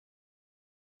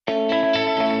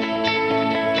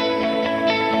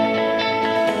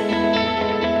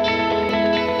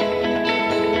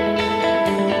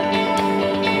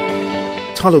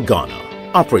Tullow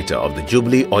Ghana, operator of the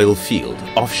Jubilee oil field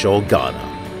offshore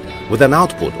Ghana. With an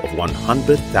output of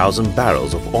 100,000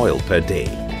 barrels of oil per day,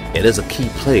 it is a key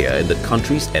player in the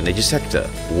country's energy sector,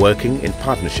 working in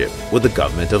partnership with the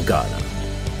government of Ghana.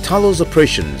 Tullow's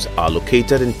operations are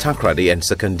located in Takoradi and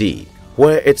Sekandi,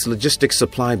 where its logistics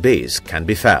supply base can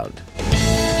be found.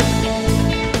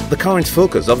 The current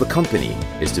focus of the company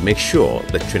is to make sure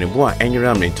the Trinibua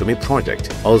Enyiram Ntomi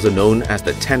project, also known as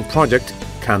the 10 project,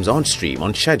 comes on stream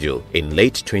on schedule in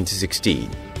late 2016.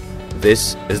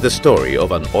 This is the story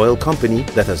of an oil company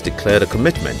that has declared a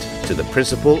commitment to the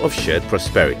principle of shared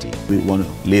prosperity. We want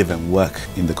to live and work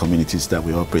in the communities that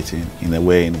we operate in a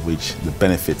way in which the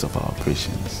benefits of our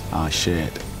operations are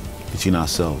shared between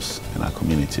ourselves and our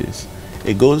communities.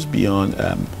 It goes beyond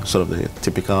sort of the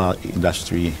typical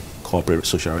industry corporate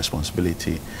social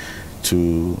responsibility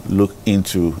to look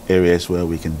into areas where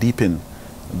we can deepen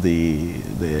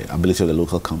the ability of the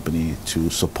local company to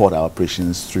support our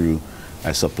operations through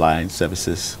supply and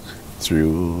services,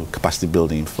 through capacity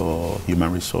building for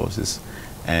human resources,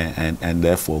 and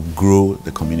therefore grow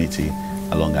the community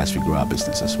along as we grow our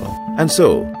business as well. And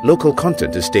so, local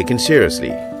content is taken seriously.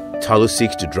 Tullow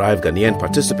seeks to drive Ghanaian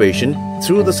participation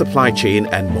through the supply chain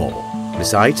and more.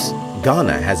 Besides,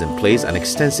 Ghana has in place an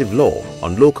extensive law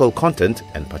on local content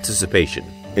and participation.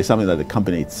 It's something that the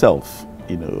company itself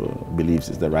believes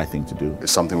is the right thing to do.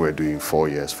 It's something we're doing 4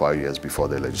 years, 5 years before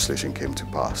the legislation came to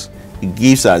pass. It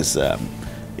gives us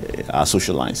our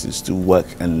social license to work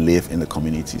and live in the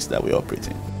communities that we operate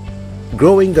in.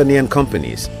 Growing Ghanaian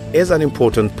companies is an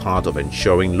important part of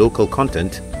ensuring local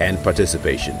content and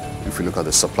participation. If you look at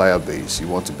the supplier base, you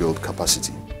want to build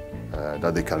capacity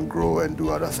that they can grow and do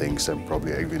other things and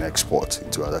probably even export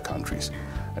into other countries.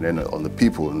 And then on the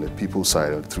people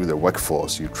side, through the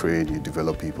workforce, you train, you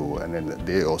develop people, and then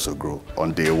they also grow.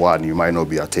 On day one, you might not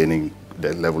be attaining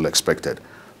the level expected,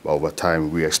 but over time,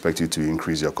 we expect you to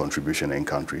increase your contribution in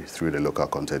country through the local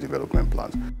content development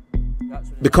plans.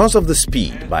 Because of the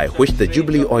speed by which the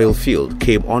Jubilee oil field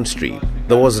came on stream,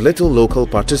 there was little local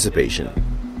participation.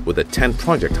 With the 10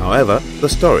 project, however, the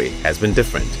story has been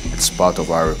different. It's part of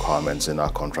our requirements in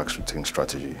our contract switching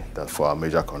strategy that for our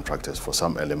major contractors, for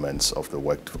some elements of the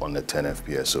work on the 10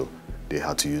 FPSO, they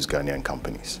had to use Ghanaian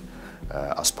companies.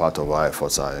 As part of our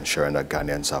efforts are ensuring that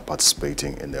Ghanaians are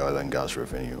participating in the oil and gas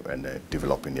revenue and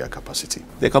developing their capacity.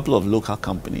 There are a couple of local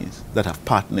companies that have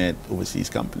partnered overseas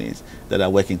companies that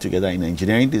are working together in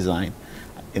engineering design,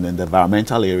 in the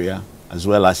environmental area, as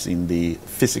well as in the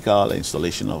physical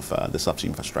installation of the subsea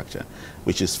infrastructure,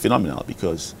 which is phenomenal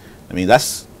because, I mean,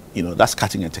 that's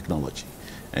cutting-edge technology.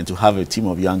 And to have a team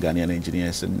of young Ghanaian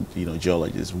engineers and,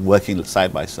 geologists working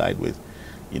side by side with,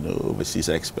 overseas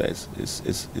experts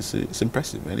is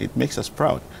impressive. And it makes us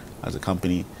proud as a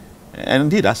company, and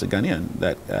indeed as a Ghanaian,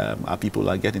 that our people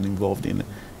are getting involved in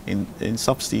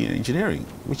subsea engineering,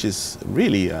 which is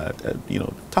really a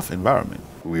tough environment.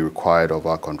 We required of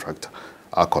our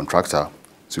contractor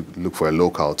to look for a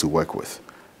local to work with,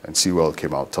 and Seaweld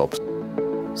came out top.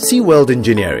 Seaweld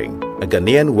Engineering, a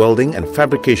Ghanaian welding and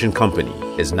fabrication company,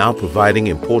 is now providing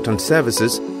important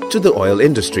services to the oil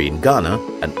industry in Ghana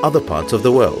and other parts of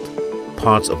the world.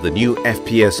 Parts of the new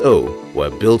FPSO were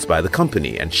built by the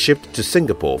company and shipped to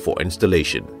Singapore for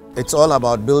installation. It's all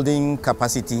about building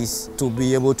capacities to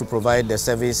be able to provide the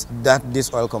service that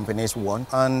these oil companies want,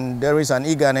 and there is an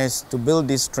eagerness to build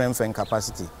this strength and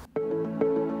capacity.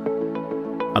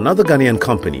 Another Ghanaian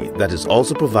company that is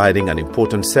also providing an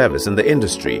important service in the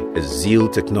industry is Zeal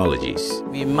Technologies.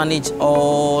 We manage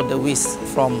all the waste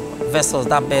from vessels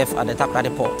that berth at the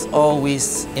Takoradi port, all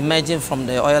waste emerging from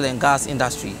the oil and gas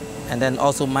industry, and then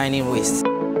also mining waste.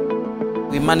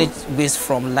 We manage waste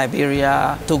from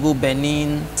Liberia, Togo,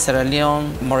 Benin, Sierra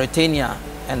Leone, Mauritania,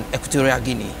 and Equatorial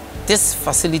Guinea. This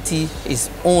facility is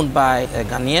owned by a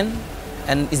Ghanaian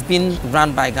and is being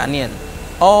run by Ghanaian.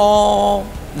 All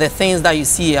the things that you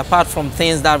see, apart from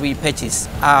things that we purchase,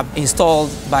 are installed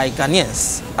by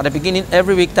Ghanaians. At the beginning,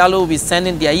 every week, Tullow will be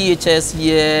sending their EHS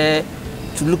here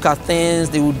to look at things.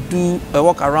 They will do a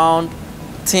walk around,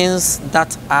 things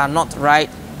that are not right.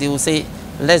 They will say,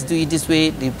 let's do it this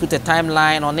way. They put a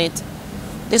timeline on it.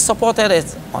 They supported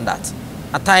us on that.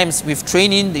 At times, with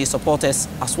training, they support us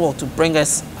as well to bring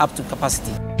us up to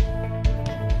capacity.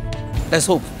 Let's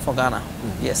hope for Ghana.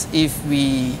 Yes, if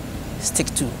we stick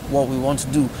to what we want to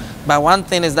do. But one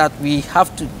thing is that we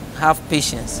have to have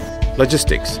patience.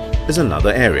 Logistics is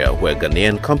another area where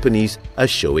Ghanaian companies are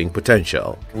showing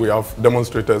potential. We have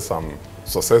demonstrated some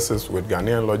successes with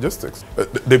Ghanaian logistics.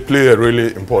 They play a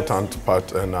really important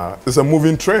part, and it's a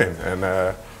moving train,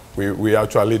 and we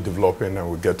actually developing and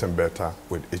we're getting better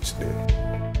with each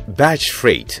day. Batch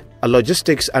freight a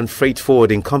logistics and freight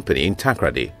forwarding company in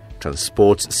Takoradi,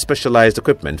 transports specialized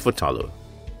equipment for Tullow.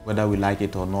 Whether we like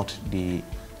it or not, they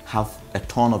have a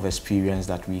ton of experience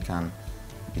that we can,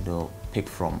 pick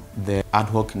from. The ad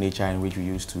hoc nature in which we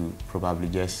used to probably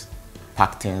just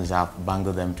pack things up,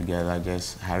 bundle them together,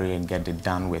 just hurry and get it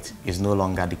done with is no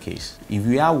longer the case. If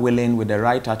we are willing, with the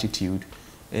right attitude,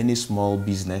 any small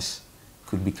business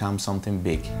could become something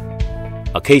big.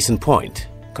 A case in point,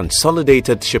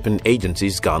 Consolidated Shipping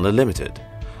Agencies Ghana Limited,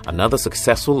 another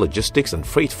successful logistics and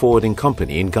freight forwarding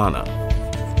company in Ghana.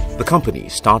 The company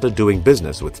started doing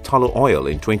business with Tullow Oil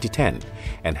in 2010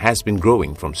 and has been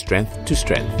growing from strength to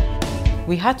strength.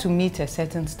 We had to meet a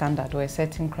certain standard or a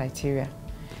certain criteria,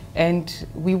 and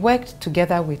we worked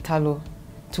together with Tullow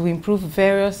to improve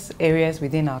various areas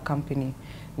within our company.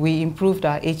 We improved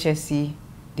our HSC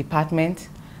department,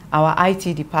 our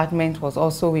IT department was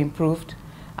also improved,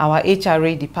 our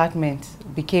HRA department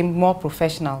became more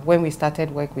professional when we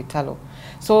started work with Tullow.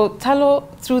 So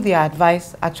Tullow, through their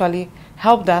advice, actually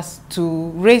helped us to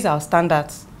raise our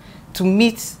standards to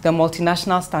meet the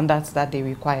multinational standards that they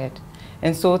required.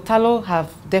 And so Tullow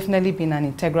have definitely been an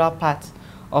integral part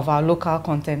of our local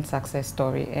content success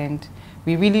story, and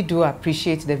we really do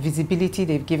appreciate the visibility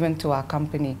they've given to our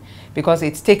company because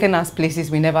it's taken us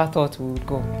places we never thought we would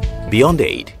go. Beyond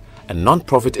Aid, a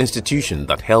non-profit institution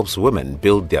that helps women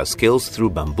build their skills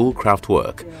through bamboo craft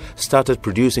work, started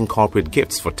producing corporate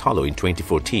gifts for Tullow in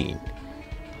 2014.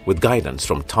 With guidance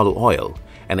from Tullow Oil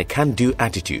and a can-do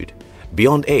attitude,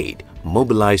 Beyond Aid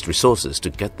mobilized resources to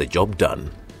get the job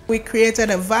done. We created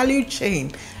a value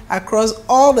chain across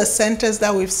all the centers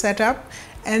that we've set up,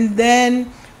 and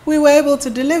then we were able to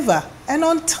deliver, and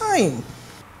on time.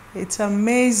 It's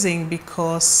amazing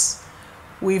because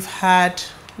we've had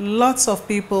lots of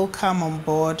people come on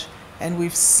board and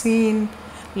we've seen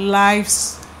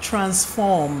lives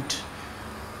transformed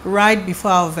right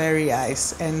before our very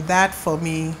eyes, and that for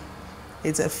me,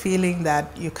 it's a feeling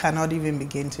that you cannot even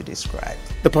begin to describe.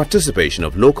 The participation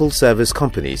of local service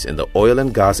companies in the oil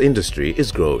and gas industry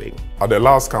is growing. At the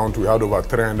last count, we had over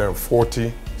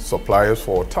 340 suppliers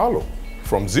for Tullow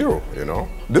from zero,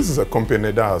 This is a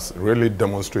company that has really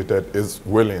demonstrated its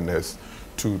willingness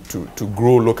to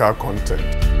grow local content.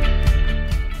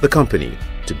 The company,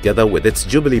 together with its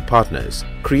Jubilee partners,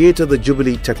 created the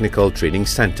Jubilee Technical Training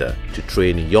Center to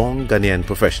train young Ghanaian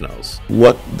professionals.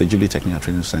 What the Jubilee Technical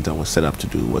Training Center was set up to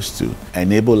do was to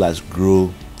enable us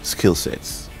grow skill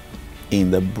sets in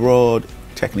the broad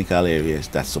technical areas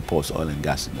that supports oil and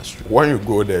gas industry. When you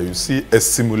go there, you see a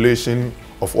simulation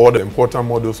of all the important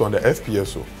models on the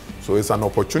FPSO. So it's an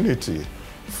opportunity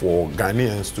for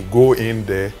Ghanaians to go in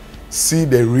there, see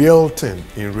the real thing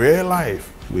in real life.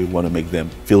 We want to make them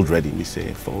field ready, we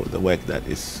say, for the work that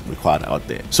is required out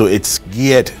there. So it's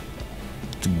geared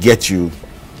to get you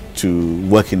to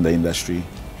work in the industry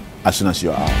as soon as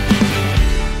you are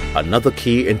out. Another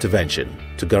key intervention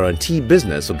to guarantee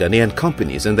business for Ghanaian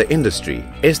companies in the industry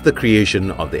is the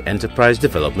creation of the Enterprise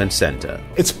Development Center.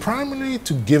 It's primarily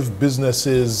to give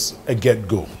businesses a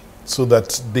get-go so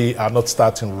that they are not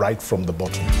starting right from the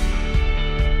bottom.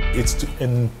 It's to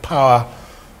empower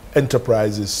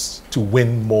enterprises to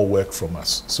win more work from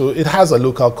us. So it has a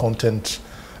local content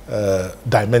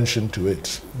dimension to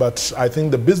it. But I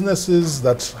think the businesses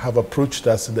that have approached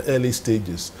us in the early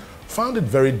stages found it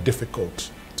very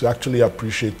difficult to actually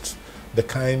appreciate the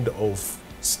kind of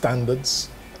standards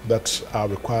that are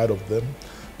required of them,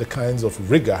 the kinds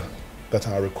of rigor that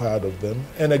are required of them,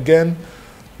 and again,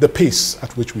 the pace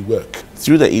at which we work.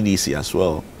 Through the EDC as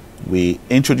well, we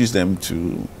introduce them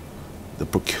to the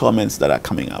procurements that are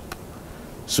coming up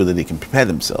so that they can prepare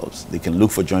themselves. They can look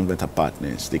for joint venture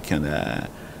partners. They can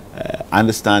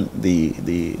understand the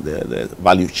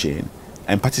value chain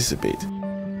and participate.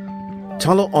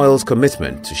 Tullow Oil's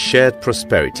commitment to shared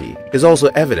prosperity is also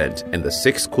evident in the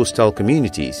 6 coastal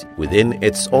communities within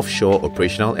its offshore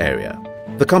operational area.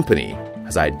 The company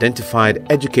has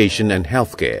identified education and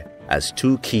healthcare as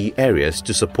 2 key areas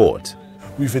to support.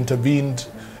 We've intervened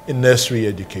in nursery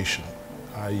education,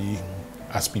 i.e.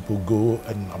 as people go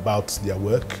and about their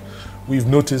work. We've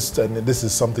noticed, and this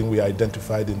is something we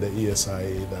identified in the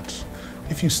ESIA, that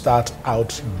if you start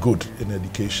out good in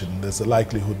education, there's a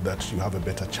likelihood that you have a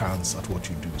better chance at what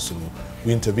you do. So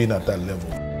we intervene at that level.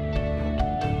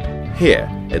 Here,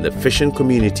 in the fishing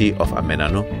community of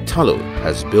Amenano, Tullow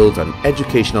has built an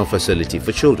educational facility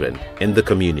for children in the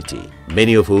community,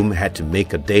 many of whom had to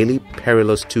make a daily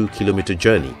perilous 2-kilometer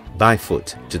journey by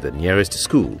foot to the nearest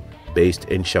school based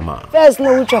in Shama. First,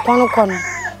 no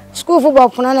school football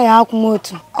punana ya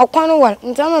kumotu. Okwano wal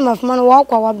ntama mafumano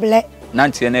wa black.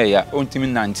 Nanti na ya ontimi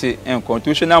nanti en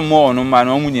constitutional mo no ma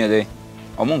no munyele.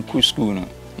 omo nku school no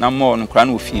na mo no kra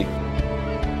no fie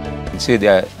say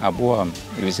they abo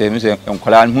we say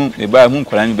nkwala hu e ba hu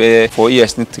nkwala ni be 4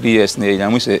 years ni 3 years ni ya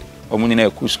mu say omo ni na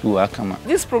ku school akama.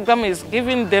 This program is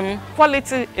giving them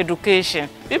quality education.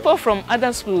 People from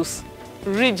other schools,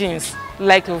 regions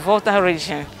like Volta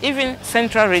region, even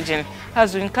Central region,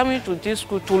 has been coming to this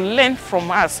school to learn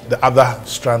from us. The other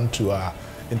strand to our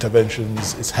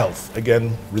interventions is health.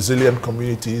 Again, resilient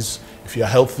communities. If you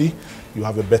are healthy, you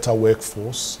have a better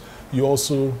workforce. You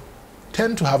also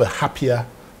tend to have a happier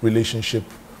relationship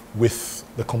with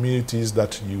the communities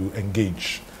that you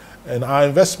engage. And our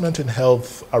investment in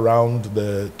health around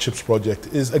the CHIPS project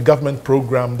is a government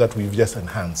program that we've just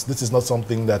enhanced. This is not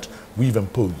something that we've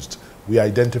imposed. We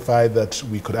identified that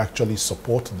we could actually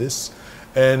support this,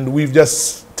 and we've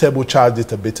just turbocharged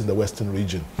it a bit in the Western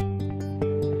region.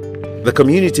 The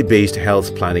Community-Based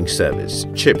Health Planning Service,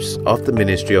 CHIPS, of the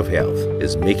Ministry of Health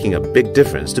is making a big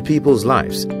difference to people's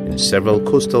lives in several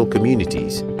coastal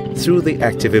communities through the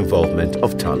active involvement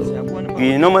of Tullow.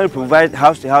 We normally provide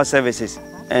house-to-house services,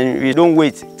 and we don't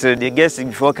wait till they get sick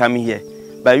before coming here.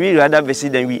 But we rather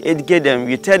visit them, we educate them,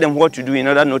 we tell them what to do in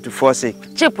order not to fall sick.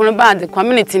 CHIP no ba the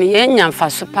community ni yenya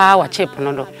mfaso pa wa CHIP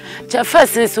no do. Che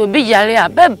first since obi yare a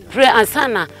be pray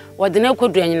ansana wode na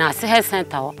kodu anyina ase health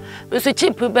center ho. So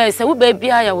CHIP be se wo ba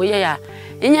bia ya wo ye ya.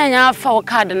 Nyanya afa wo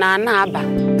card na na aba.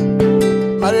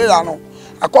 Marela no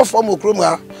akofo mo krom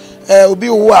a obi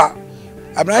wo a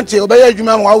abrante obeye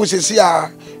adwuma mo awo sesi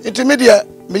a intermediate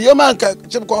me yoma nka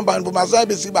CHIP compound bu masa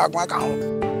be si ba kwa ka ho.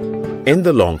 In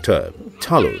the long term,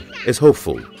 Tullow is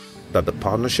hopeful that the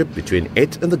partnership between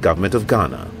it and the government of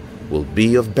Ghana will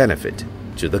be of benefit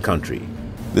to the country.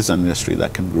 This is an industry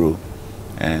that can grow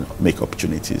and make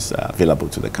opportunities available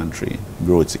to the country,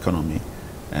 grow its economy,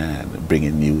 and bring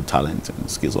in new talent and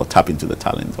skills, or tap into the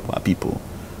talent of our people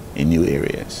in new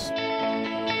areas.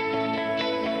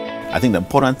 I think the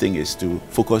important thing is to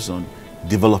focus on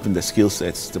developing the skill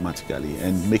sets systematically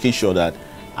and making sure that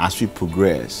as we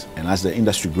progress and as the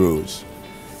industry grows,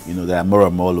 you know, there are more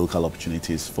and more local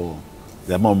opportunities for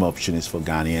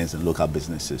Ghanaians and local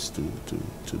businesses to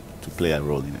play a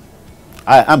role in it.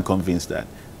 I'm convinced that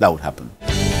that would happen.